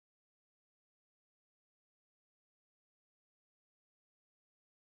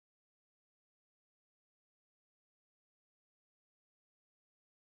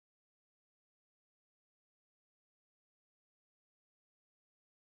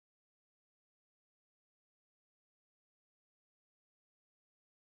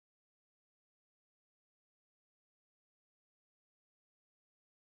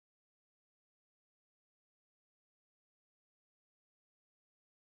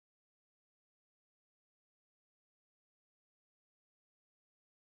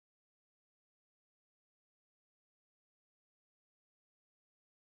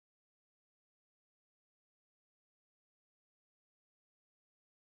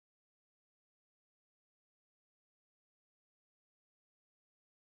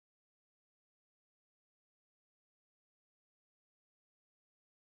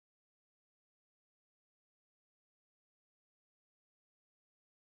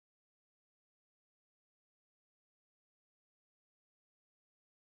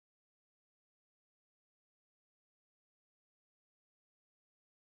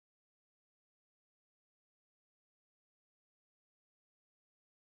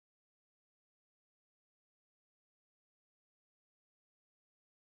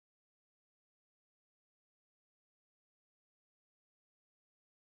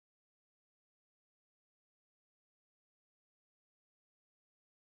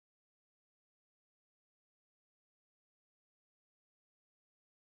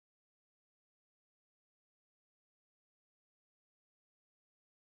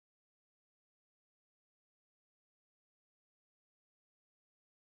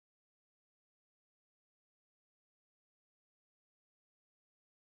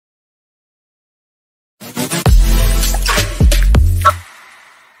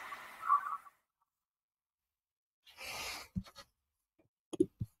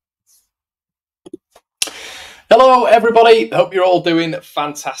Hello, everybody. Hope you're all doing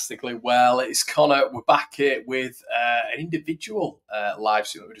fantastically well. It's Connor. We're back here with an individual live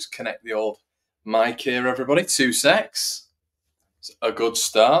stream. Let me just connect the old mic here, everybody. 2 secs. It's a good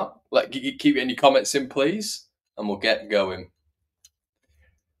start. Keep getting your comments in, please, and we'll get going.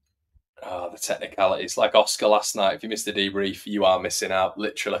 Oh, the technicalities. Like Oscar last night. If you missed the debrief, you are missing out,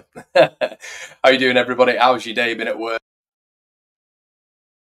 literally. How are you doing, everybody? How's your day been at work?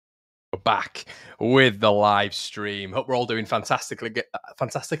 Back with the live stream. Hope we're all doing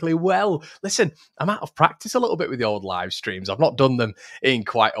fantastically well. Listen, I'm out of practice a little bit with the old live streams. I've not done them in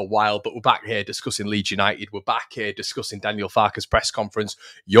quite a while, but we're back here discussing Leeds United. We're back here discussing Daniel Farke's press conference.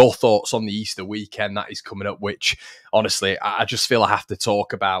 Your thoughts on the Easter weekend that is coming up, which honestly, I just feel I have to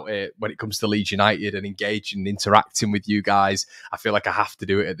talk about it when it comes to Leeds United and engaging and interacting with you guys. I feel like I have to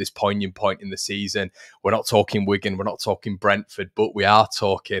do it at this poignant point in the season. We're not talking Wigan, we're not talking Brentford, but we are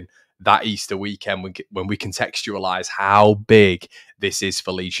talking that Easter weekend when we contextualise how big this is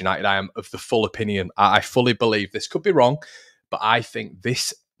for Leeds United. I am of the full opinion. I fully believe, this could be wrong, but I think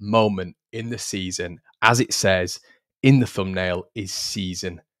this moment in the season, as it says in the thumbnail, is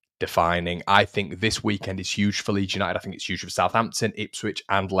season defining. I think this weekend is huge for Leeds United. I think it's huge for Southampton, Ipswich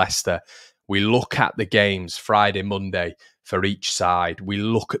and Leicester. We look at the games Friday, Monday for each side. We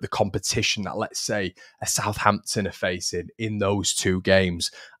look at the competition that, let's say, a Southampton are facing in those two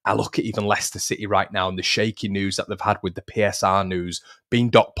games. I look at even Leicester City right now and the shaky news that they've had with the PSR news being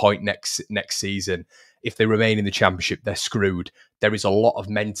dock point next season. If they remain in the Championship, they're screwed. There is a lot of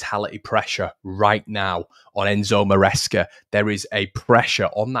mentality pressure right now on Enzo Maresca. There is a pressure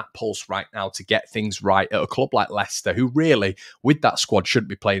on that pulse right now to get things right at a club like Leicester, who really, with that squad, shouldn't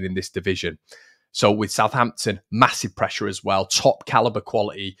be playing in this division. So with Southampton, massive pressure as well. Top caliber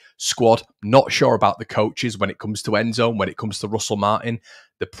quality squad. Not sure about the coaches when it comes to Enzo, when it comes to Russell Martin.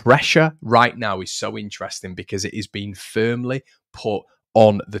 The pressure right now is so interesting because it is being firmly put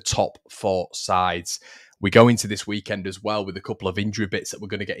on the top four sides. We go into this weekend as well with a couple of injury bits that we're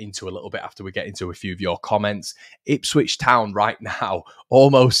going to get into a little bit after we get into a few of your comments. Ipswich Town right now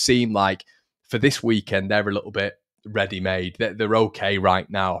almost seem like for this weekend, they're a little bit ready-made. They're okay right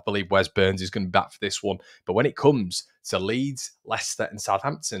now. I believe Wes Burns is going to be back for this one. But when it comes to Leeds, Leicester and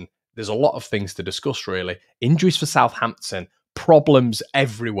Southampton, there's a lot of things to discuss, really. Injuries for Southampton, problems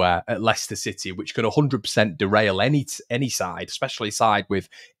everywhere at Leicester City, which can 100% derail any side, especially a side with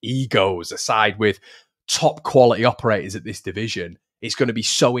egos, a side with top quality operators at this division. It's going to be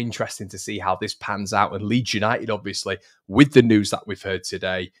so interesting to see how this pans out. And Leeds United, obviously, with the news that we've heard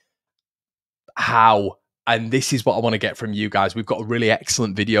today, and this is what I want to get from you guys. We've got a really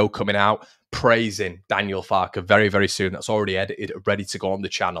excellent video coming out praising Daniel Farke very, very soon. That's already edited, ready to go on the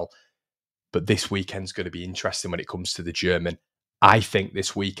channel. But this weekend's going to be interesting when it comes to the German. I think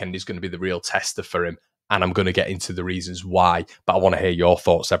this weekend is going to be the real tester for him. And I'm going to get into the reasons why. But I want to hear your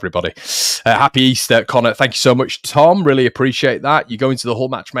thoughts, everybody. Happy Easter, Connor. Thank you so much, Tom. Really appreciate that. You go into the whole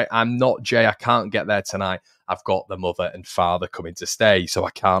match, mate. I'm not Jay. I can't get there tonight. I've got the mother and father coming to stay, so I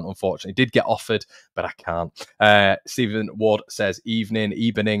can't, unfortunately. Did get offered, but I can't. Stephen Ward says,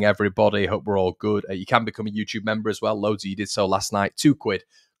 evening, everybody. Hope we're all good. You can become a YouTube member as well. Loads of you did so last night. £2.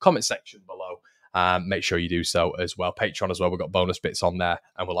 Comment section below. Make sure you do so as well. Patreon as well. We've got bonus bits on there,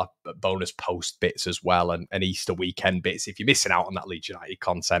 and we'll have bonus post bits as well, and Easter weekend bits if you're missing out on that Leeds United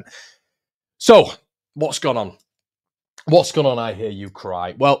content. So, what's gone on? What's gone on? I hear you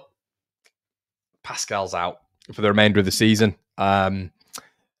cry. Well, Pascal's out for the remainder of the season.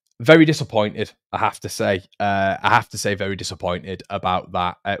 Very disappointed, I have to say. Very disappointed about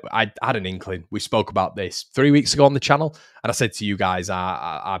that. I had an inkling. We spoke about this 3 weeks ago on the channel, and I said to you guys,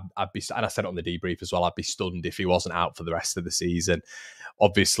 I'd be, and I said it on the debrief as well, I'd be stunned if he wasn't out for the rest of the season.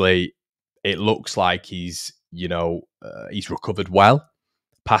 Obviously, it looks like he's recovered well,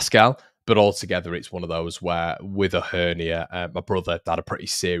 Pascal, but altogether it's one of those where with a hernia, my brother had a pretty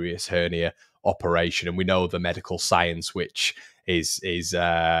serious hernia operation, and we know the medical science, which is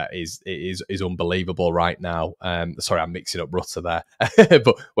unbelievable right now. Sorry, I'm mixing up Rutter there,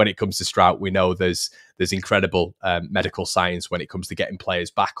 but when it comes to Strout, we know there's incredible medical science when it comes to getting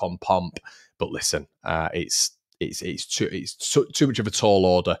players back on pomp. But listen, it's too much of a tall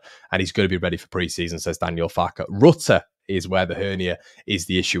order, and he's going to be ready for pre-season, says Daniel Farke. Rutter is where the hernia is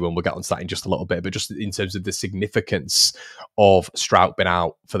the issue, and we'll get on to that in just a little bit. But just in terms of the significance of Strout being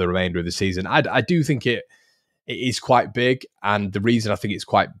out for the remainder of the season, I do think it is quite big. And the reason I think it's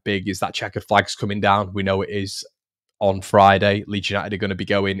quite big is that checkered flag's coming down. We know it is on Friday. Leeds United are going to be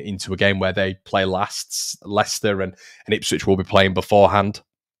going into a game where they play Leicester, and Ipswich will be playing beforehand.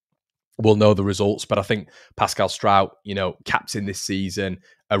 We'll know the results, but I think Pascal Strout, captain this season,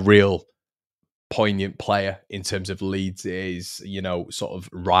 a real poignant player in terms of Leeds' sort of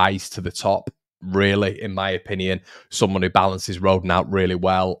rise to the top. Really, in my opinion, someone who balances Roden out really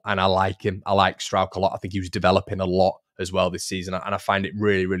well, and I like him. I like Strauch a lot. I think he was developing a lot as well this season, and I find it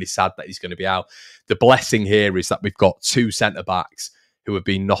really, really sad that he's going to be out. The blessing here is that we've got two centre backs who have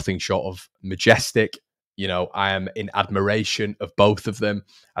been nothing short of majestic. I am in admiration of both of them.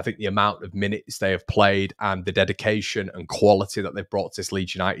 I think the amount of minutes they have played and the dedication and quality that they've brought to this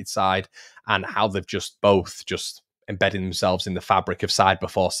Leeds United side, and how they've both embedding themselves in the fabric of side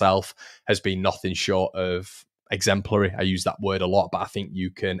before self, has been nothing short of exemplary. I use that word a lot, but I think you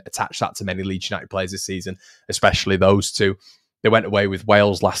can attach that to many Leeds United players this season, especially those two. They went away with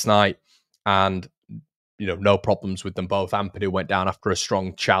Wales last night, and no problems with them both. Ampadu went down after a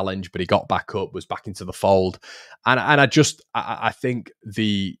strong challenge, but he got back up, was back into the fold. And I think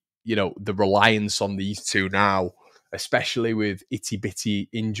the reliance on these two now, especially with itty bitty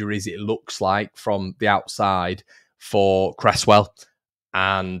injuries, it looks like from the outside for Cresswell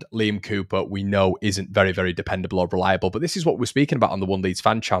and Liam Cooper, we know isn't very, very dependable or reliable. But this is what we're speaking about on the One Leeds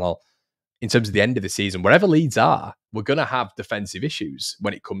Fan Channel. In terms of the end of the season, wherever Leeds are, we're going to have defensive issues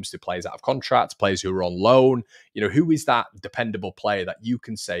when it comes to players out of contract, players who are on loan. Who is that dependable player that you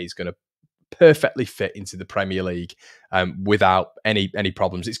can say is going to perfectly fit into the Premier League without any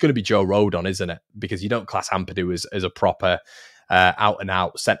problems? It's going to be Joe Rodon, isn't it? Because you don't class Ampadu as a proper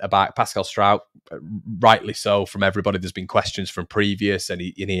out-and-out centre-back. Pascal Strauch, rightly so, from everybody. There's been questions from previous, and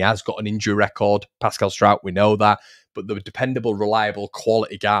he has got an injury record. Pascal Strauch, we know that. But the dependable, reliable,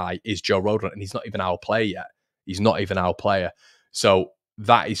 quality guy is Joe Rodon, and he's not even our player yet. He's not even our player. So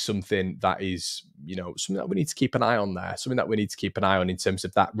that is something that is, something that we need to keep an eye on there. Something that we need to keep an eye on in terms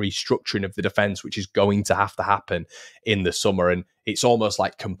of that restructuring of the defence, which is going to have to happen in the summer. And it's almost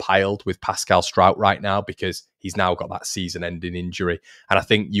like compiled with Pascal Strauch right now, because he's now got that season-ending injury. And I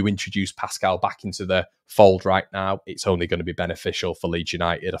think you introduce Pascal back into the fold right now, it's only going to be beneficial for Leeds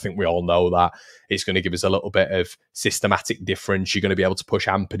United. I think we all know that. It's going to give us a little bit of systematic difference. You're going to be able to push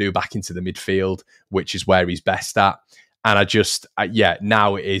Ampadu back into the midfield, which is where he's best at. And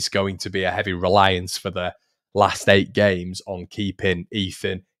now it is going to be a heavy reliance for the last 8 games on keeping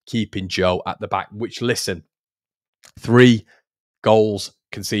Ethan, keeping Joe at the back, which, listen, 3 goals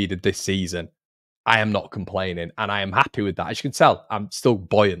conceded this season. I am not complaining, and I am happy with that. As you can tell, I'm still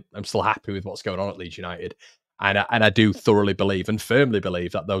buoyant. I'm still happy with what's going on at Leeds United. And I do thoroughly believe and firmly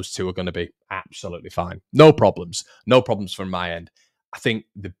believe that those two are going to be absolutely fine. No problems. No problems from my end. I think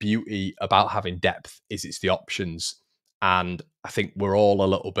the beauty about having depth is it's the options. And I think we're all a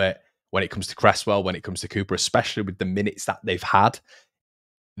little bit, when it comes to Cresswell, when it comes to Cooper, especially with the minutes that they've had,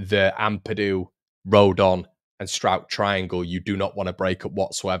 the Ampadu, Rodon, and Strauch triangle, you do not want to break up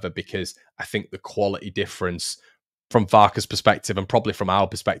whatsoever, because I think the quality difference from Farke's perspective, and probably from our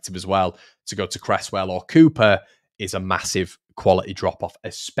perspective as well, to go to Cresswell or Cooper is a massive quality drop-off,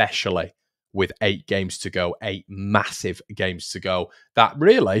 especially with 8 games to go, 8 massive games to go. That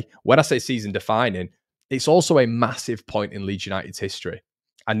really, when I say season-defining, it's also a massive point in Leeds United's history.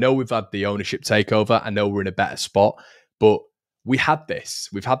 I know we've had the ownership takeover. I know we're in a better spot, but we had this.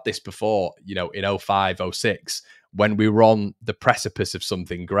 We've had this before, in 05, 06, when we were on the precipice of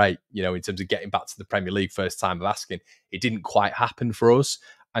something great, in terms of getting back to the Premier League first time of asking. It didn't quite happen for us.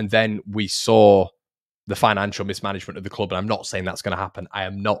 And then we saw the financial mismanagement of the club. And I'm not saying that's going to happen. I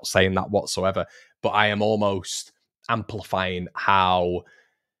am not saying that whatsoever. But I am almost amplifying how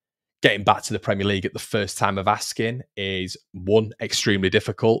getting back to the Premier League at the first time of asking is, one, extremely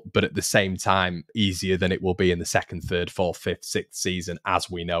difficult, but at the same time, easier than it will be in the 2nd, 3rd, 4th, 5th, 6th season, as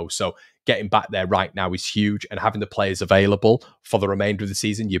we know. So getting back there right now is huge, and having the players available for the remainder of the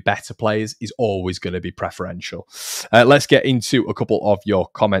season, your better players, is always going to be preferential. Let's get into a couple of your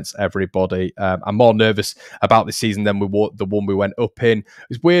comments, everybody. I'm more nervous about this season than the one we went up in.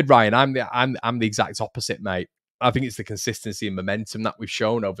 It's weird, Ryan. I'm the exact opposite, mate. I think it's the consistency and momentum that we've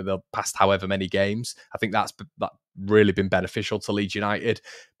shown over the past however many games. I think that's really been beneficial to Leeds United.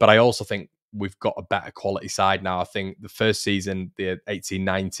 But I also think we've got a better quality side now. I think the first season, the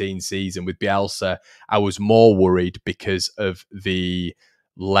 18-19 season with Bielsa, I was more worried because of the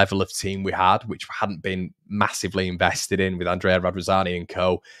level of team we had, which hadn't been massively invested in with Andrea Radrizzani and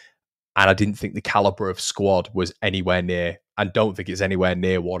co. And I didn't think the calibre of squad was anywhere near, and don't think it's anywhere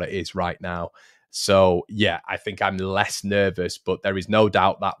near what it is right now. So, yeah, I think I'm less nervous, but there is no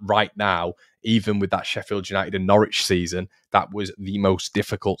doubt that right now, even with that Sheffield United and Norwich season, that was the most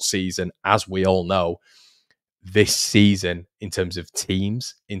difficult season, as we all know. This season, in terms of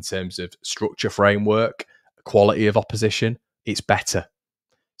teams, in terms of structure framework, quality of opposition, it's better.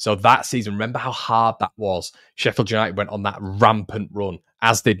 So that season, remember how hard that was? Sheffield United went on that rampant run,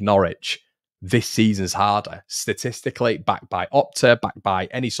 as did Norwich. this season's harder statistically, backed by Opta, backed by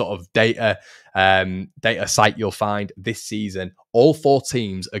any sort of data site you'll find. This season, all 4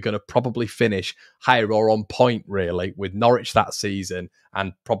 teams are going to probably finish higher or on point, really, with Norwich that season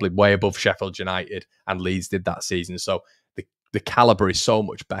and probably way above Sheffield United and Leeds did that season. So the caliber is so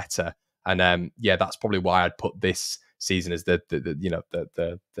much better, and yeah, that's probably why I'd put this season as the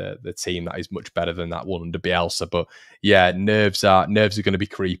team that is much better than that one under Bielsa. But yeah, nerves are going to be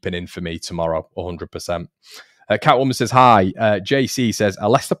creeping in for me tomorrow, 100%. Catwoman says hi. JC says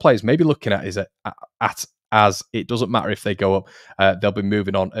Leicester players may be looking at is at as it doesn't matter if they go up, they'll be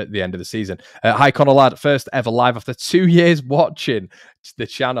moving on at the end of the season. Hi, Connor lad, first ever live after 2 years watching the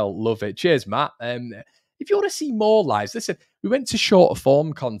channel. Love it. Cheers, Matt. If you want to see more lives, listen, we went to shorter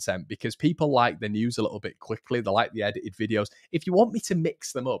form content because people like the news a little bit quickly. They like the edited videos. If you want me to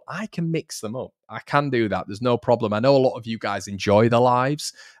mix them up, I can mix them up. I can do that. There's no problem. I know a lot of you guys enjoy the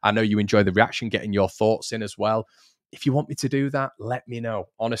lives. I know you enjoy the reaction, getting your thoughts in as well. If you want me to do that, let me know.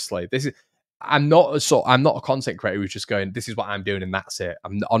 Honestly, I'm not a content creator who's just going, this is what I'm doing and that's it.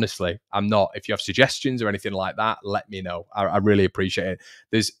 I'm not. If you have suggestions or anything like that, let me know. I really appreciate it.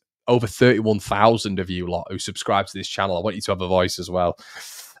 There's over 31,000 of you lot who subscribe to this channel. I want you to have a voice as well.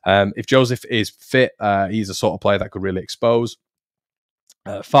 If Joseph is fit, he's a sort of player that could really expose.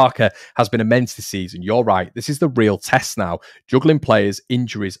 Farke has been immense this season. You're right. This is the real test now. Juggling players,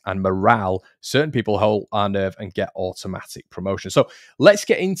 injuries, and morale. Certain people hold our nerve and get automatic promotion. So let's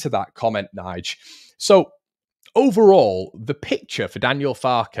get into that comment, Nige. So overall, the picture for Daniel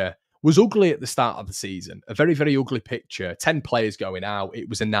Farke was ugly at the start of the season. A very, very ugly picture. 10 players going out. It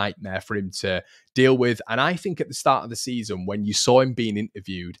was a nightmare for him to deal with. And I think at the start of the season, when you saw him being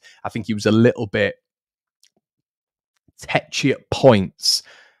interviewed, I think he was a little bit tetchy at points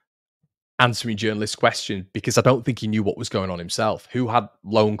answering journalists' questions because I don't think he knew what was going on himself. Who had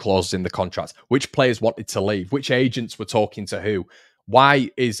loan clauses in the contracts? Which players wanted to leave? Which agents were talking to who? Why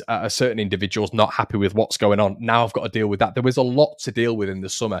is a certain individuals not happy with what's going on? Now I've got to deal with that. There was a lot to deal with in the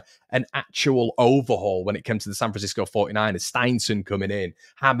summer. An actual overhaul when it came to the San Francisco 49ers. Steinson coming in,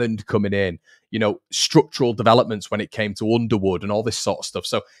 Hammond coming in, structural developments when it came to Underwood and all this sort of stuff.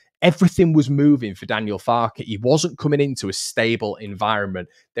 So everything was moving for Daniel Farke. He wasn't coming into a stable environment.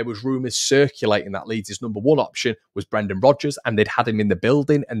 There was rumours circulating that Leeds' number one option was Brendan Rodgers, and they'd had him in the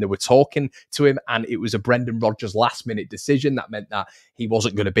building and they were talking to him, and it was a Brendan Rodgers last-minute decision that meant that he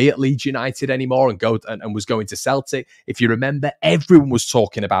wasn't going to be at Leeds United anymore and was going to Celtic. If you remember, everyone was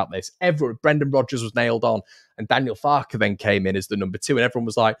talking about this. Brendan Rodgers was nailed on, and Daniel Farke then came in as the number two, and everyone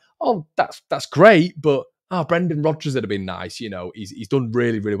was like, oh, that's great, but Brendan Rodgers would have been nice. He's done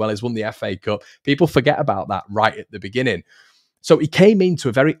really, really well. He's won the FA Cup. People forget about that right at the beginning. So he came into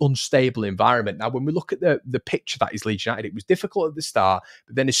a very unstable environment. Now, when we look at the picture that is Leeds United, it was difficult at the start.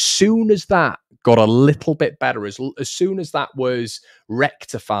 But then as soon as that got a little bit better, as soon as that was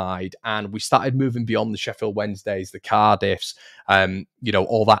rectified and we started moving beyond the Sheffield Wednesdays, the Cardiffs,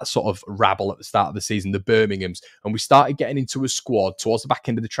 all that sort of rabble at the start of the season, the Birminghams, and we started getting into a squad towards the back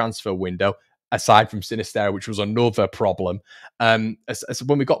end of the transfer window, aside from Sinisterra, which was another problem. As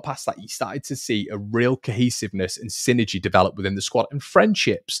when we got past that, you started to see a real cohesiveness and synergy develop within the squad and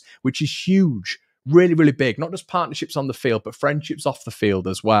friendships, which is huge, really, really big. Not just partnerships on the field, but friendships off the field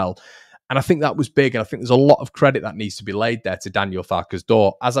as well. And I think that was big. And I think there's a lot of credit that needs to be laid there to Daniel Farke's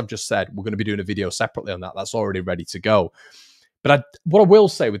door. As I've just said, we're going to be doing a video separately on that. That's already ready to go. But what I will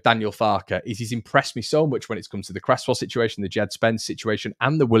say with Daniel Farke is he's impressed me so much when it's come to the Cresswell situation, the Jed Spence situation,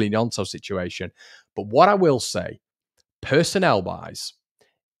 and the Willie Gnonto situation. But what I will say, personnel-wise,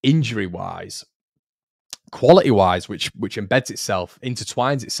 injury-wise, quality-wise, which embeds itself,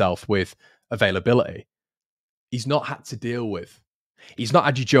 intertwines itself with availability, he's not had to deal with. He's not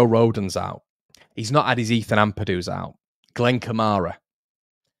had your Joe Rodens out. He's not had his Ethan Ampadu's out. Glenn Kamara.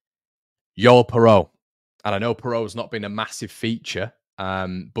 Joel Perreault. And I know Perreault's not been a massive feature,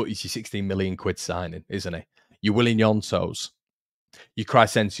 but he's your 16 million quid signing, isn't he? Your Willie Gnontos, your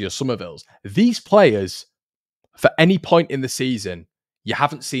Crysencio Somervilles. These players, for any point in the season, you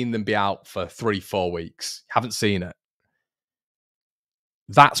haven't seen them be out for 3-4 weeks. You haven't seen it.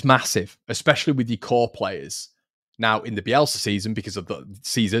 That's massive, especially with your core players. Now, in the Bielsa season, because of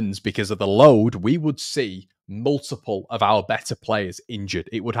the load, we would see multiple of our better players injured.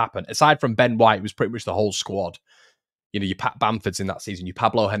 It would happen. Aside from Ben White, it was pretty much the whole squad. Your Pat Bamfords in that season, your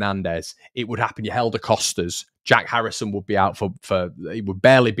Pablo Hernandez. It would happen. Your Helder Costas. Jack Harrison would be out for he would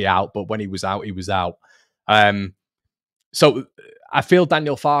barely be out, but when he was out, he was out. So I feel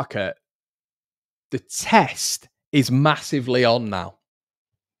Daniel Farke, the test is massively on now.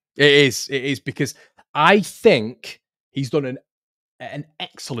 It is because I think he's done an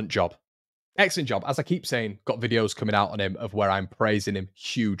excellent job. Excellent job. As I keep saying, got videos coming out on him of where I'm praising him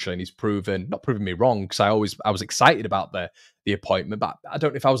hugely, and he's not proven me wrong, because I was excited about the appointment, but I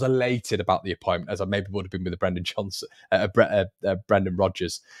don't know if I was elated about the appointment as I maybe would have been with the Brendan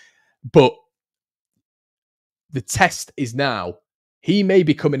Rodgers. But the test is now, he may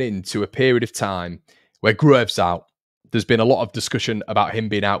be coming into a period of time where Gruev's out. There's been a lot of discussion about him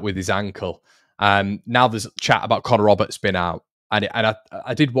being out with his ankle. Now there's chat about Connor Roberts being out. And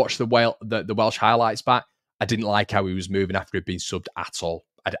I did watch the Welsh highlights back. I didn't like how he was moving after he'd been subbed at all.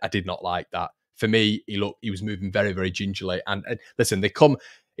 I did not like that. For me, he was moving very, very gingerly. And listen,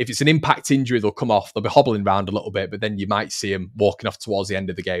 if it's an impact injury, they'll come off. They'll be hobbling around a little bit, but then you might see him walking off towards the end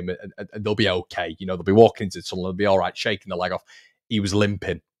of the game, and they'll be okay. They'll be walking into the tunnel, they'll be all right, shaking the leg off. He was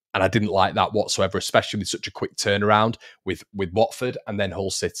limping, and I didn't like that whatsoever, especially with such a quick turnaround with Watford and then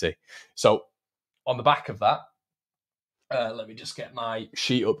Hull City. So on the back of that, let me just get my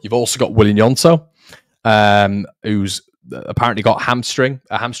sheet up. You've also got William Yonto, who's apparently got a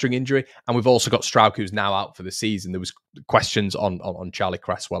hamstring injury, and we've also got Strauch, who's now out for the season. There was questions on Charlie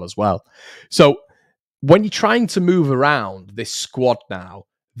Cresswell as well. So when you're trying to move around this squad now,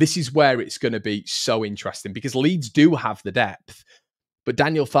 this is where it's going to be so interesting, because Leeds do have the depth, but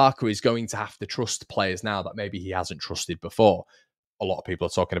Daniel Farke is going to have to trust players now that maybe he hasn't trusted before. A lot of people are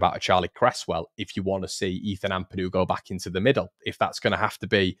talking about a Charlie Cresswell if you want to see Ethan Ampadu go back into the middle, if that's going to have to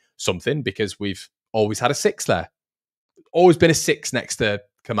be something, because we've always had a 6 there. Always been a 6 next to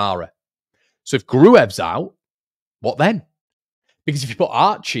Kamara. So if Gruev's out, what then? Because if you put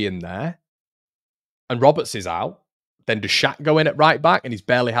Archie in there and Roberts is out, then does Shaq go in at right back and he's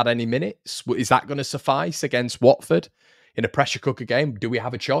barely had any minutes? Is that going to suffice against Watford in a pressure cooker game? Do we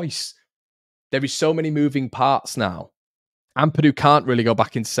have a choice? There is so many moving parts now. Ampadu can't really go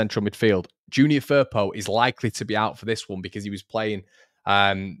back into central midfield. Junior Firpo is likely to be out for this one because he was playing,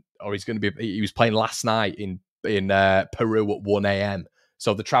 he was playing last night in Peru at 1 a.m.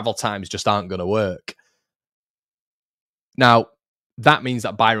 So the travel times just aren't going to work. Now, that means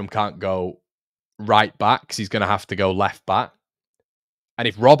that Byram can't go right back because he's going to have to go left back. And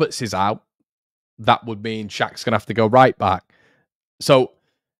if Roberts is out, that would mean Shaq's going to have to go right back. So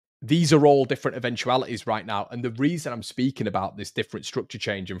these are all different eventualities right now. And the reason I'm speaking about this different structure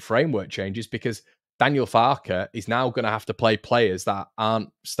change and framework change is because Daniel Farke is now going to have to play players that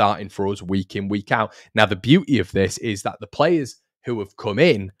aren't starting for us week in, week out. Now, the beauty of this is that the players who have come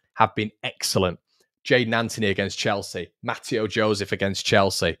in have been excellent. Jayden Anthony against Chelsea, Matteo Joseph against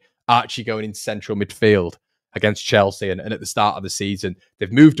Chelsea, Archie going into central midfield against Chelsea, and at the start of the season,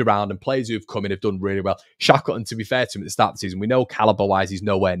 they've moved around, and players who've come in have done really well. Shackleton, to be fair to him, at the start of the season, we know caliber-wise he's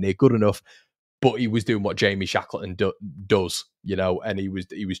nowhere near good enough, but he was doing what Jamie Shackleton does, and he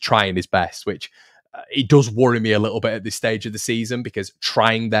was trying his best, which it does worry me a little bit at this stage of the season, because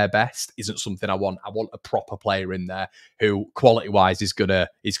trying their best isn't something I want. I want a proper player in there who, quality-wise, is gonna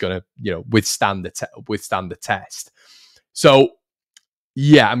withstand the test. So,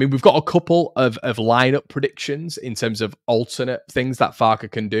 yeah, I mean, we've got a couple of lineup predictions in terms of alternate things that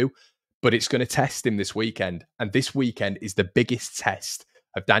Farke can do, but it's going to test him this weekend. And this weekend is the biggest test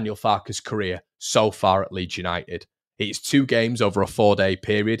of Daniel Farke's career so far at Leeds United. It's 2 games over a 4-day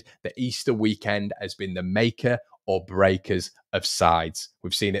period. The Easter weekend has been the maker or breakers of sides.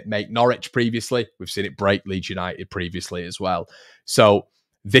 We've seen it make Norwich previously. We've seen it break Leeds United previously as well. So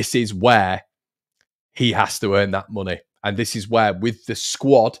this is where he has to earn that money. And this is where, with the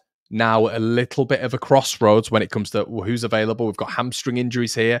squad now a little bit of a crossroads when it comes to who's available. We've got hamstring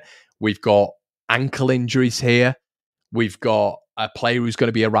injuries here. We've got ankle injuries here. We've got a player who's going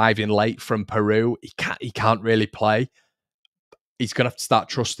to be arriving late from Peru. He can't really play. He's going to have to start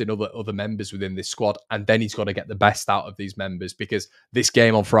trusting other members within this squad, and then he's got to get the best out of these members, because this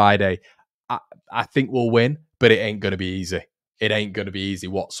game on Friday, I think we'll win, but it ain't going to be easy. It ain't going to be easy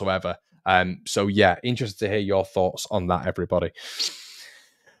whatsoever. So yeah, interested to hear your thoughts on that, everybody.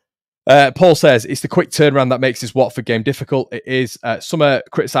 Paul says, it's the quick turnaround that makes this Watford game difficult. It is. Some are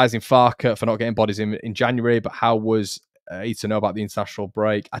criticising Farke for not getting bodies in January, but how was he to know about the international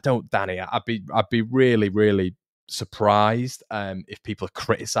break? I don't, Danny. I'd be really, really surprised if people are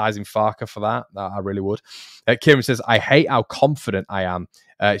criticising Farke for that. I really would. Kieran says, I hate how confident I am.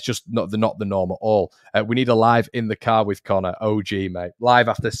 It's just not the norm at all. We need a live in the car with Connor. OG, mate. Live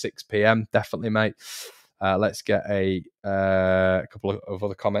after 6 p.m. Definitely, mate. Let's get a couple of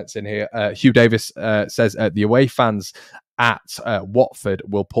other comments in here. Hugh Davis says, the away fans at Watford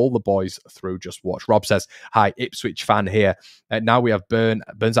will pull the boys through. Just watch. Rob says, hi, Ipswich fan here. Now we have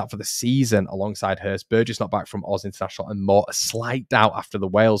Burns out for the season alongside Hurst. Burgess not back from Oz International, and more. A slight doubt after the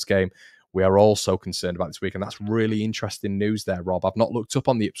Wales game. we are also concerned about this week. And that's really interesting news there, Rob. I've not looked up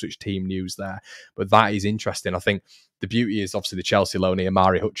on the Ipswich team news there, but that is interesting. I think the beauty is obviously the Chelsea loanee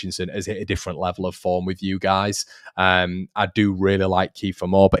Amari Hutchinson has hit a different level of form with you guys. I do really like Kiefer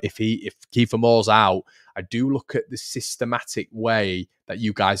Moore, but if Kiefer Moore's out, I do look at the systematic way that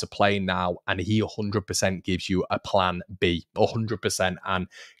you guys are playing now, and he 100% gives you a plan B, 100%. And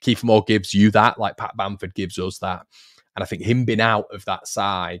Kiefer Moore gives you that, like Pat Bamford gives us that. And I think him being out of that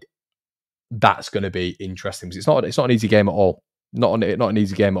side, that's going to be interesting, because it's not an easy game at all. Not an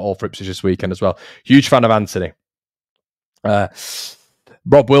easy game at all for Ipswich this weekend as well. Huge fan of Anthony.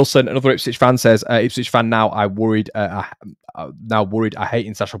 Rob Wilson, another Ipswich fan, says, Ipswich fan now, I hate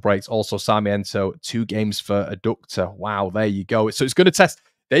international breaks. Also, Sarmiento, 2 games for a doctor. Wow, there you go. So it's going to test.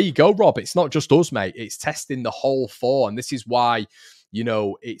 There you go, Rob. It's not just us, mate. It's testing the whole 4. And this is why, you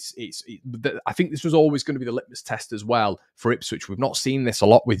know, I think this was always going to be the litmus test as well for Ipswich. We've not seen this a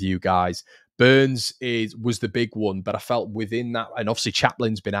lot with you guys. Burns was the big one, but I felt within that, and obviously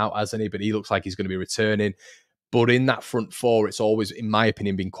Chaplin's been out, hasn't he? But he looks like he's going to be returning. But in that front 4, it's always, in my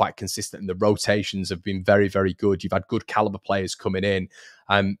opinion, been quite consistent. And the rotations have been very, very good. You've had good caliber players coming in.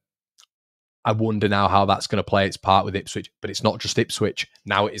 I wonder now how that's going to play its part with Ipswich. But it's not just Ipswich.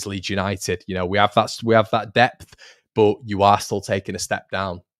 Now it is Leeds United. You know, we have that depth, but you are still taking a step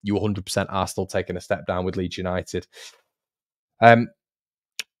down. You 100% are still taking a step down with Leeds United. We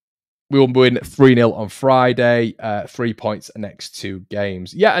will win 3-0 on Friday. 3 points next 2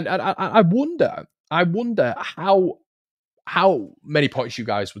 games. Yeah, and I wonder how many points you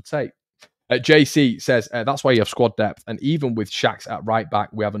guys would take. JC says, that's why you have squad depth. And even with Shaqs at right back,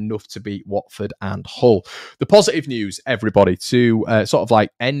 we have enough to beat Watford and Hull. The positive news, everybody, to sort of like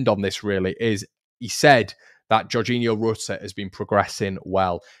end on this really, is he said that Jorginho Rutter has been progressing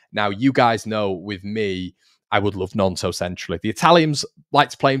well. Now, you guys know with me, I would love Nonto centrally. The Italians like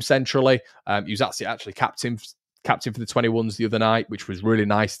to play him centrally. He was actually captain for the 21s the other night, which was really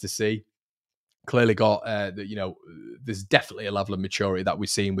nice to see. Clearly got, there's definitely a level of maturity that we're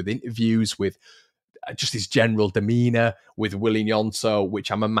seeing with interviews, with just his general demeanour, with Willie Gnonto,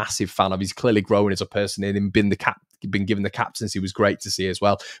 which I'm a massive fan of. He's clearly growing as a person, and been given the captaincy was great to see as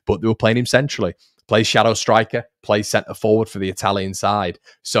well. But they were playing him centrally. Plays shadow striker, plays centre forward for the Italian side.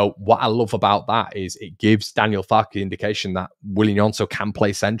 So what I love about that is it gives Daniel Farke the indication that Willie Gnonto can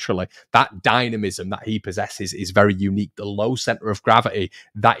play centrally. That dynamism that he possesses is very unique. The low centre of gravity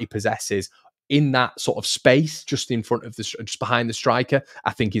that he possesses in that sort of space just in front of just behind the striker,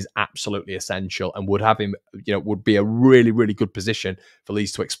 I think is absolutely essential, and would have him, would be a really, really good position for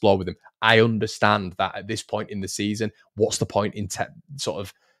Leeds to explore with him. I understand that at this point in the season, what's the point in sort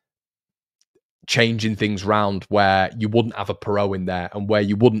of changing things round where you wouldn't have a Perot in there and where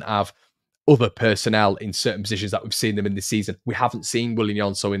you wouldn't have other personnel in certain positions that we've seen them in this season. We haven't seen Willie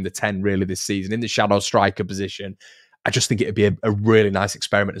Gnonto in the 10 really this season, in the shadow striker position. I just think it'd be a really nice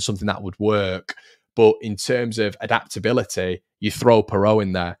experiment and something that would work. But in terms of adaptability, you throw Perot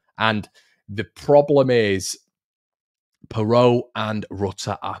in there. And the problem is Perot and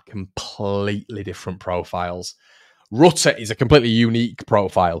Rutter are completely different profiles. Rutter is a completely unique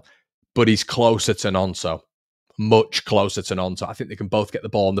profile, but he's closer to Gnonto. Much closer to Gnonto. I think they can both get the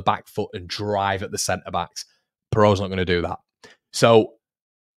ball on the back foot and drive at the centre-backs. Perot's not going to do that. So,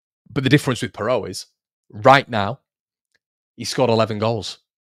 but the difference with Perot is, right now, he scored 11 goals.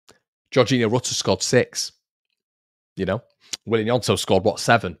 Jorginho Rutter scored 6. Willie Gnonto scored,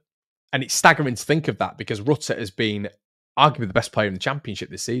 7? And it's staggering to think of that, because Rutter has been arguably the best player in the Championship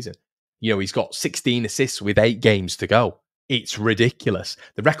this season. He's got 16 assists with 8 games to go. It's ridiculous.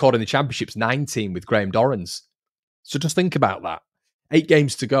 The record in the Championship's 19 with Graham Dorrans. So just think about that. 8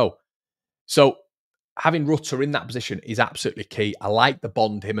 games to go. So having Rutter in that position is absolutely key. I like the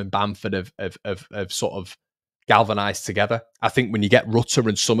bond him and Bamford have sort of galvanised together. I think when you get Rutter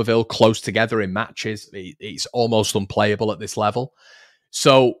and Somerville close together in matches, it's almost unplayable at this level.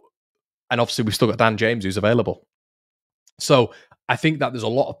 So, and obviously we've still got Dan James who's available. So I think that there's a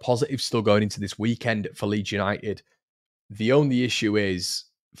lot of positives still going into this weekend for Leeds United. The only issue is,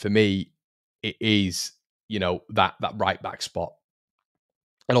 for me, it is, that right back spot.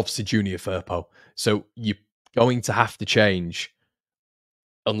 And obviously Junior Firpo. So you're going to have to change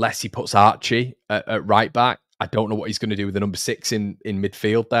unless he puts Archie at right back. I don't know what he's going to do with the number 6 in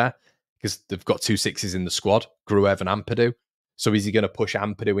midfield there, because they've got 2 6s in the squad, Gruev and Ampadu. So is he going to push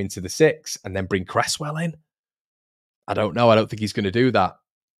Ampadu into the 6 and then bring Cresswell in? I don't know. I don't think he's going to do that.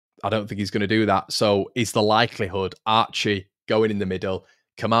 So is the likelihood Archie going in the middle,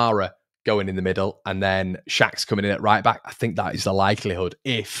 Kamara going in the middle, and then Shaq's coming in at right back? I think that is the likelihood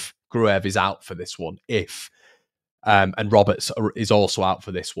if Gruev is out for this one. And Roberts is also out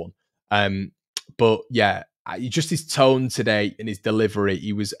for this one. But yeah, just his tone today and his delivery,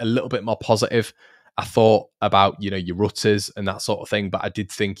 he was a little bit more positive. I thought about, your rutters and that sort of thing, but I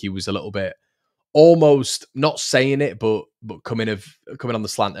did think he was a little bit almost not saying it, but coming on the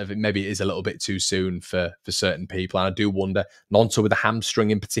slant of it. Maybe it is a little bit too soon for certain people. And I do wonder, Nonto with a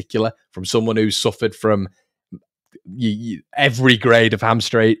hamstring in particular, from someone who's suffered from every grade of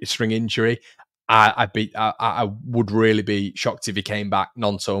hamstring injury. I would really be shocked if he came back,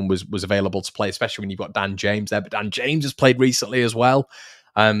 Nonto, and was available to play, especially when you've got Dan James there. But Dan James has played recently as well.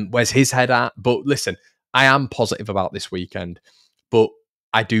 Where's his head at? But listen, I am positive about this weekend, but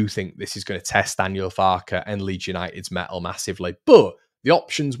I do think this is going to test Daniel Farke and Leeds United's mettle massively. But the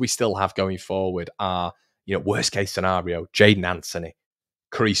options we still have going forward are, worst case scenario, Jadon Anthony,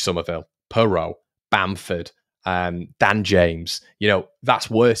 Curry Somerville, Perot, Bamford, Dan James. That's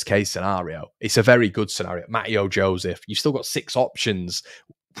worst case scenario. It's a very good scenario. Matteo Joseph. You've still got 6 options,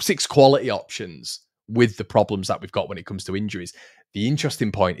 6 quality options with the problems that we've got when it comes to injuries. The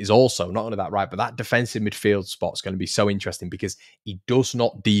interesting point is also, not only that, right, but that defensive midfield spot is going to be so interesting because he does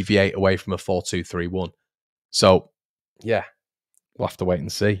not deviate away from a 4-2-3-1. So, yeah, we'll have to wait and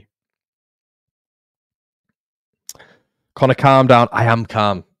see. Connor, calm down. I am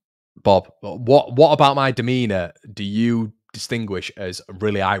calm, Bob. What about my demeanour do you distinguish as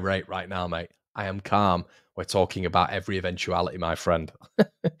really irate right now, mate? I am calm. We're talking about every eventuality, my friend.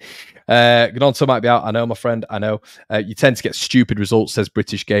 Gnonto might be out. I know, my friend. I know. You tend to get stupid results, says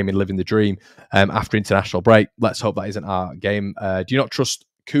British Gaming, living the dream after international break. Let's hope that isn't our game. Do you not trust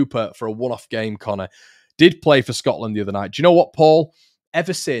Cooper for a one-off game, Connor? Did play for Scotland the other night. Do you know what, Paul?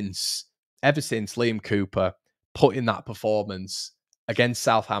 Ever since Liam Cooper put in that performance against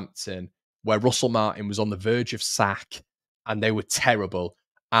Southampton, where Russell Martin was on the verge of sack and they were terrible,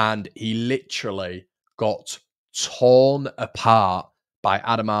 and he literally got torn apart by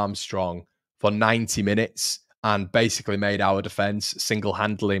Adam Armstrong for 90 minutes and basically made our defence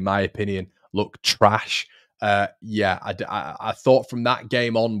single-handedly, in my opinion, look trash. I thought from that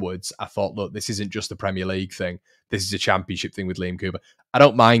game onwards, I thought, look, this isn't just a Premier League thing. This is a Championship thing with Liam Cooper. I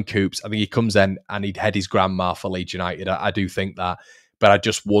don't mind Coops. I think he comes in and he'd head his grandma for Leeds United. I do think that. But I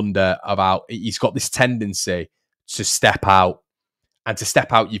just wonder about, he's got this tendency to step out. And to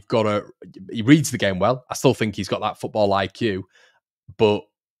step out, you've got to, he reads the game well. I still think he's got that football IQ. But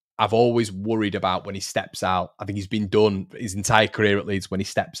I've always worried about when he steps out. I think he's been done his entire career at Leeds when he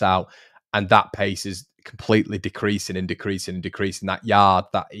steps out. And that pace is completely decreasing. That yard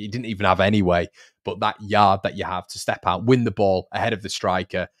that he didn't even have anyway, but that yard that you have to step out, win the ball ahead of the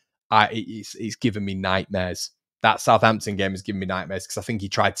striker, it's given me nightmares. That Southampton game has given me nightmares because I think he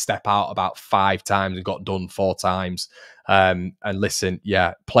tried to step out about 5 times and got done 4 times. And listen, he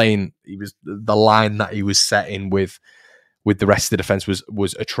was the line that he was setting with the rest of the defence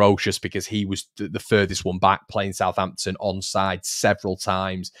was atrocious because he was the furthest one back, playing Southampton onside several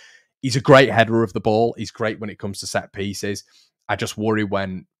times. He's a great header of the ball. He's great when it comes to set pieces. I just worry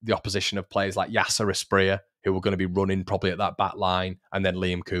when the opposition of players like Yasser Asprilla, who are going to be running probably at that back line, and then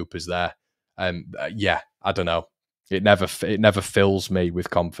Liam Cooper's there. I don't know. It never fills me with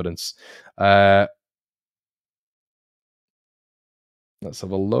confidence. Let's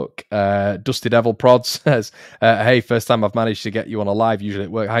have a look. Dusty Devil Prod says, hey, first time I've managed to get you on a live, usually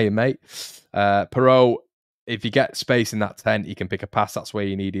at work. Hiya, mate. Perot, if you get space in that 10, you can pick a pass. That's where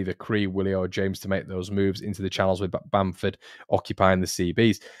you need either Cree, Willie, or James to make those moves into the channels with Bamford occupying the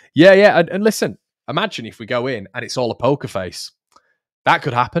CBs. Yeah. And listen, imagine if we go in and it's all a poker face. That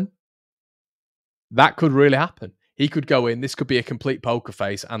could happen. That could really happen. He could go in. This could be a complete poker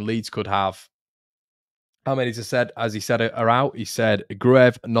face, and Leeds could have, how many as he said, are out? He said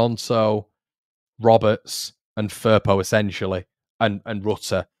Gruev, Nonso, Roberts, and Firpo, essentially, and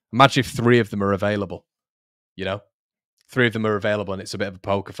Rutter. Imagine if 3 of them are available. 3 of them are available and it's a bit of a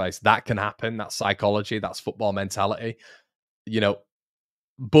poker face. That can happen. That's psychology. That's football mentality.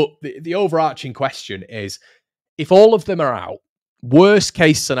 But the overarching question is, if all of them are out, worst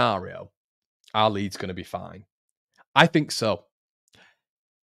case scenario, are Leeds going to be fine? I think so.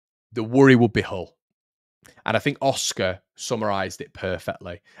 The worry would be Hull. And I think Oscar summarised it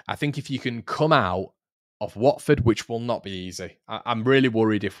perfectly. I think if you can come out of Watford, which will not be easy. I'm really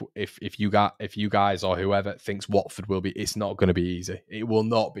worried if you guys or whoever thinks Watford will be, it's not going to be easy. It will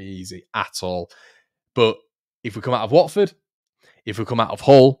not be easy at all. But if we come out of Watford, if we come out of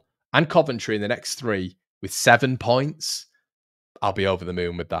Hull and Coventry in the next 3 with 7 points, I'll be over the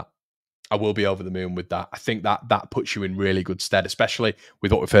moon with that. I will be over the moon with that. I think that puts you in really good stead, especially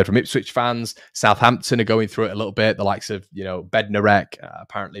with what we've heard from Ipswich fans. Southampton are going through it a little bit. The likes of, Bednarek,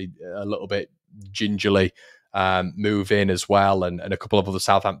 apparently a little bit gingerly move in as well, and a couple of other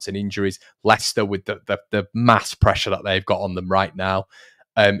Southampton injuries. Leicester with the mass pressure that they've got on them right now.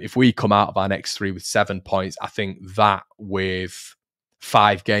 If we come out of our next 3 with 7 points, I think that with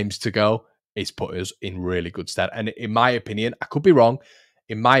 5 games to go is put us in really good stead. And in my opinion, I could be wrong.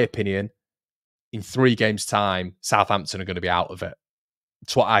 In my opinion, in 3 games' time, Southampton are going to be out of it.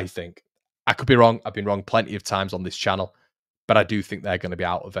 That's what I think. I could be wrong. I've been wrong plenty of times on this channel, but I do think they're going to be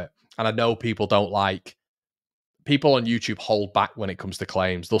out of it. And I know people don't like, people on YouTube hold back when it comes to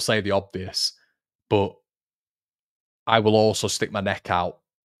claims. They'll say the obvious, but I will also stick my neck out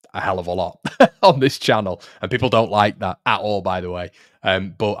a hell of a lot on this channel. And people don't like that at all, by the way.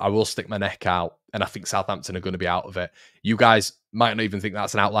 But I will stick my neck out, and I think Southampton are going to be out of it. You guys might not even think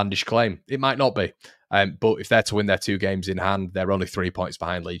that's an outlandish claim. It might not be. But if they're to win their 2 games in hand, they're only 3 points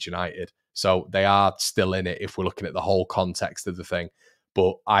behind Leeds United. So they are still in it if we're looking at the whole context of the thing.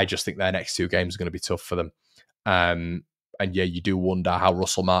 But I just think their next 2 games are going to be tough for them. And yeah, you do wonder how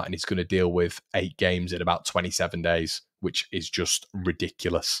Russell Martin is going to deal with 8 games in about 27 days, which is just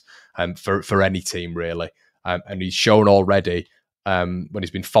ridiculous for any team, really. And he's shown already when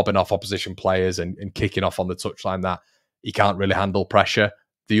he's been fobbing off opposition players and kicking off on the touchline that he can't really handle pressure.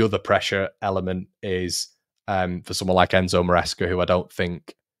 The other pressure element is for someone like Enzo Maresca, who I don't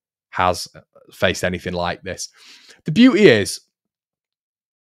think has faced anything like this. The beauty is,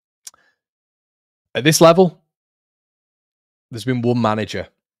 at this level, there's been one manager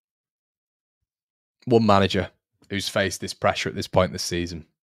who's faced this pressure at this point this season.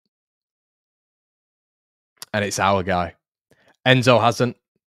 And it's our guy. Enzo hasn't.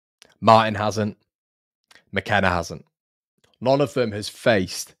 Martin hasn't. McKenna hasn't. None of them has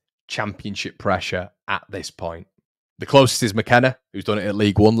faced championship pressure at this point. The closest is McKenna, who's done it at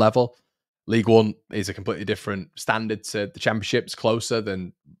League One level. League One is a completely different standard to the Championship. It's closer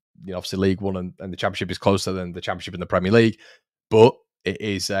than, obviously League One and the Championship is closer than the Championship in the Premier League. But it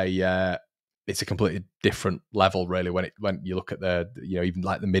is it's a completely different level, really, when you look at the even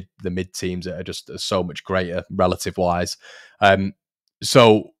like the mid teams that are just so much greater relative wise.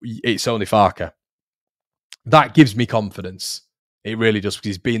 So it's only Farke. That gives me confidence. It really does, because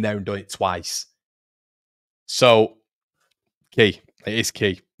he's been there and done it twice. So key. It is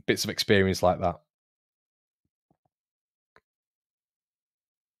key. Bits of experience like that.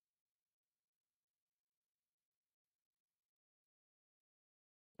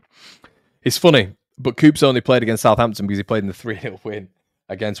 It's funny, but Coops only played against Southampton because he played in the 3-0 win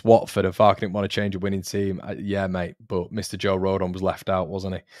against Watford, and Farke didn't want to change a winning team. Yeah, mate, but Mr. Joe Rodon was left out,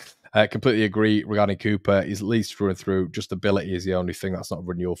 wasn't he? Completely agree regarding Cooper. He's at least through and through. Just ability is the only thing. That's not a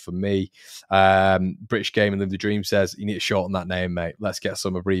renewal for me. British Game and Live the Dream says, you need to shorten that name, mate. Let's get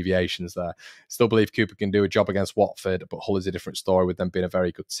some abbreviations there. Still believe Cooper can do a job against Watford, but Hull is a different story with them being a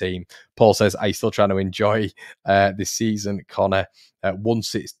very good team. Paul says, are you still trying to enjoy this season, Connor?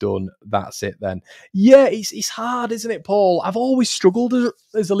 Once it's done, that's it then. Yeah, it's hard, isn't it, Paul? I've always struggled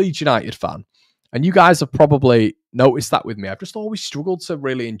as a Leeds United fan. And you guys have probably noticed that with me. I've just always struggled to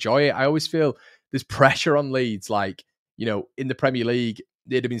really enjoy it. I always feel there's pressure on Leeds. Like, in the Premier League,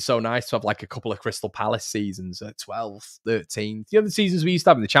 it'd have been so nice to have like a couple of Crystal Palace seasons at 12, 13. The seasons we used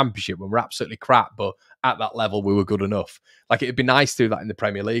to have in the Championship when we're absolutely crap, but at that level, we were good enough. Like, it'd be nice to do that in the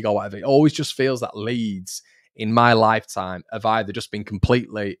Premier League or whatever. It always just feels that Leeds, in my lifetime, have either just been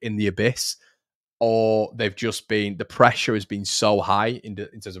completely in the abyss, or they've just been, the pressure has been so high in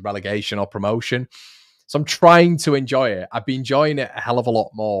terms of relegation or promotion. So I'm trying to enjoy it. I'd be enjoying it a hell of a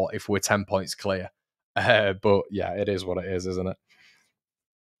lot more if we're 10 points clear. But yeah, it is what it is, isn't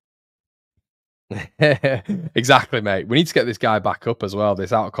it? Exactly, mate. We need to get this guy back up as well.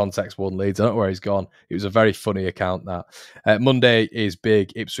 This out of context one Leeds. I don't know where he's gone. It was a very funny account, that. Monday is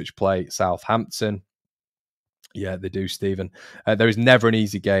big. Ipswich play Southampton. Yeah, they do, Stephen. There is never an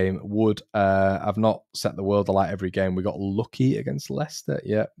easy game. I've not set the world alight every game. We got lucky against Leicester.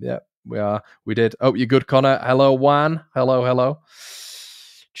 Yeah, we are. We did. Oh, you're good, Connor. Hello, Juan. Hello.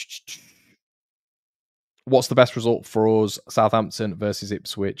 What's the best result for us? Southampton versus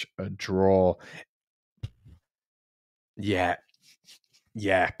Ipswich, a draw. Yeah,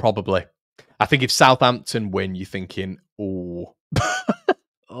 probably. I think if Southampton win, you're thinking, oh,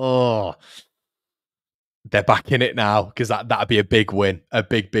 they're back in it now, because that'd be a big win, a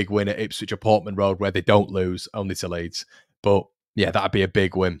big win at Ipswich or Portman Road, where they don't lose, only to Leeds. But yeah, that'd be a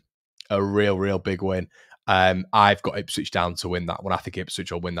big win, a real big win. I've got Ipswich down to win that one. I think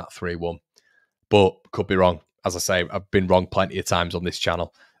Ipswich will win that 3-1, but could be wrong. As I say, I've been wrong plenty of times on this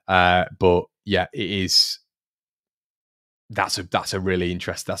channel. But yeah, it is. That's a really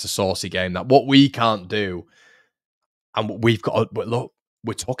interesting. That's a saucy game. That what we can't do, and we've got. But look,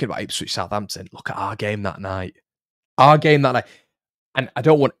 we're talking about Ipswich Southampton. Look at our game that night. Our game that night. And I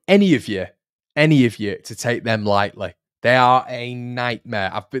don't want any of you to take them lightly. They are a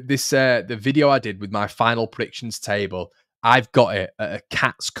nightmare. The video I did with my final predictions table, I've got it at a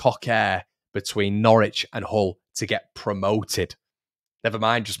cat's cock air between Norwich and Hull to get promoted. Never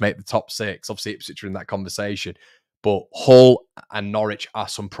mind, just make the top 6. Obviously, Ipswich are in that conversation. But Hull and Norwich are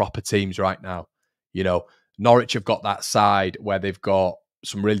some proper teams right now. You know, Norwich have got that side where they've got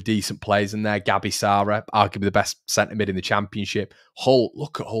some really decent players in there. Gabby Sarah, arguably the best centre mid in the Championship. Hull,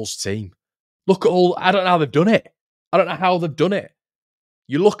 look at Hull's team. Look at Hull. I don't know how they've done it.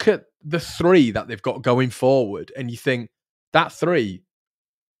 You look at the 3 that they've got going forward and you think, that 3,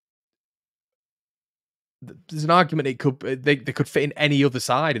 there's an argument they could fit in any other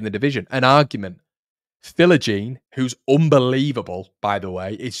side in the division. An argument. Philogene, who's unbelievable, by the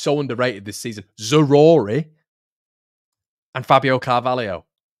way, is so underrated this season. Zarori and Fabio Carvalho,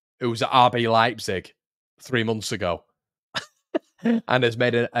 who was at RB Leipzig 3 months ago and has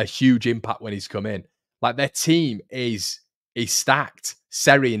made a huge impact when he's come in. Like, their team is stacked.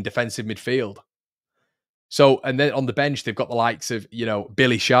 Seri in defensive midfield. So, and then on the bench, they've got the likes of,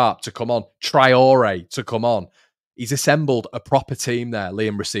 Billy Sharp to come on, Traore to come on. He's assembled a proper team there,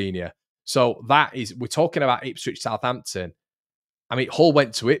 Liam Rosenior. So we're talking about Ipswich Southampton. I mean, Hull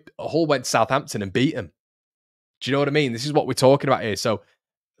went to Southampton and beat them. Do you know what I mean? This is what we're talking about here. So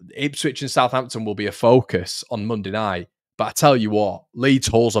Ipswich and Southampton will be a focus on Monday night. But I tell you what, Leeds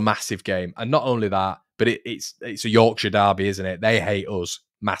Hull's a massive game. And not only that, but it's a Yorkshire derby, isn't it? They hate us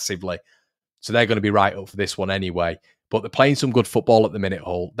massively. So they're going to be right up for this one anyway. But they're playing some good football at the minute,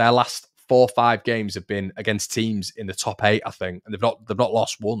 Hull. Their last 4 or 5 games have been against teams in the top 8, I think. And they've not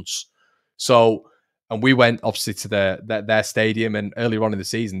lost once. So, and we went obviously to their stadium, and earlier on in the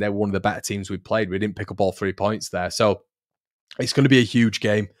season, they were one of the better teams we played. We didn't pick up all 3 points there. So it's going to be a huge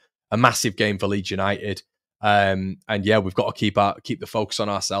game, a massive game for Leeds United. And yeah, we've got to keep the focus on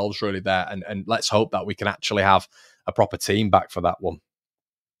ourselves really there. And let's hope that we can actually have a proper team back for that one.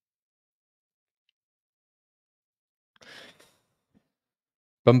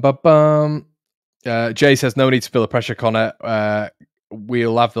 Bum, bum, bum. Jay says, no need to feel the pressure, Connor.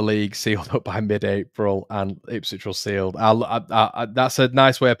 We'll have the league sealed up by mid-April and Ipswich will sealed. That's a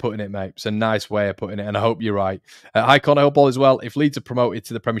nice way of putting it, mate. It's a nice way of putting it, and I hope you're right. Hi, Connor. I hope all is well. If Leeds are promoted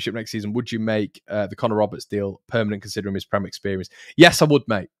to the Premiership next season, would you make the Connor Roberts deal permanent, considering his Prem experience? Yes, I would,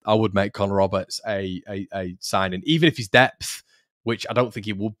 mate. I would make Connor Roberts a signing, even if his depth, which I don't think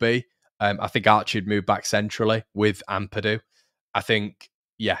he would be. I think Archie would move back centrally with Ampadu. I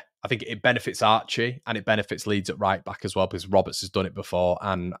think it benefits Archie and it benefits Leeds at right back as well, because Roberts has done it before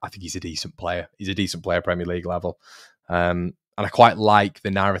and I think he's a decent player. He's a decent player Premier League level. And I quite like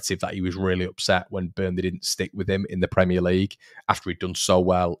the narrative that he was really upset when Burnley didn't stick with him in the Premier League after he'd done so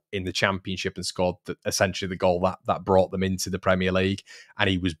well in the Championship and scored essentially the goal that brought them into the Premier League. And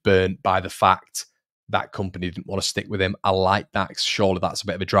he was burnt by the fact that company didn't want to stick with him. I like that. Surely that's a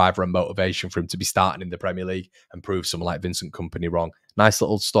bit of a driver and motivation for him to be starting in the Premier League and prove someone like Vincent Kompany wrong. Nice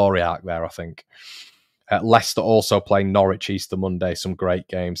little story arc there, I think. Leicester also playing Norwich Easter Monday. Some great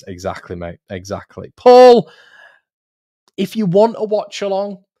games. Exactly, mate. Exactly. Paul, if you want a watch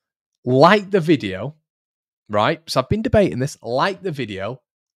along, like the video, right? So I've been debating this. Like the video.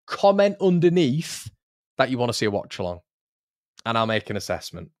 Comment underneath that you want to see a watch along. And I'll make an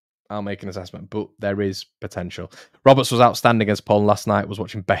assessment. But there is potential. Roberts was outstanding against Poland last night. Was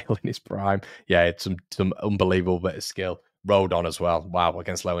watching Bale in his prime. Yeah, it's some unbelievable bit of skill. Rode on as well. Wow,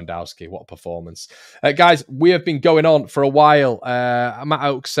 against Lewandowski. What a performance. Guys, we have been going on for a while. Matt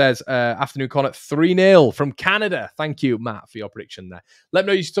Oak says, afternoon Connor, 3-0 from Canada. Thank you, Matt, for your prediction there. Let me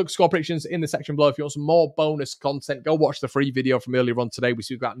know you took score predictions in the section below. If you want some more bonus content, go watch the free video from earlier on today. We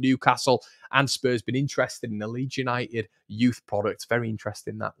see we've got Newcastle and Spurs been interested in the Leeds United youth product. Very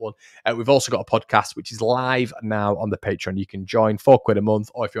interesting, that one. We've also got a podcast, which is live now on the Patreon. You can join £4 a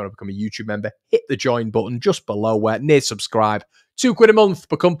month, or if you want to become a YouTube member, hit the join button just below where near subscribe. £2 a month,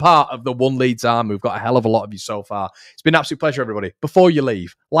 become part of the One Leeds army. We've got a hell of a lot of you so far. It's been an absolute pleasure, everybody. Before you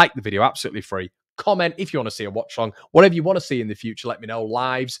leave, like the video, absolutely free. Comment if you want to see a watch along. Whatever you want to see in the future, let me know.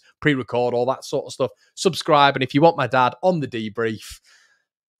 Lives, pre-record, all that sort of stuff. Subscribe, and if you want my dad on the debrief,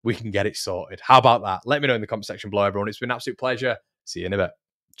 we can get it sorted. How about that? Let me know in the comment section below, everyone. It's been an absolute pleasure. See you in a bit.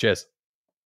 Cheers.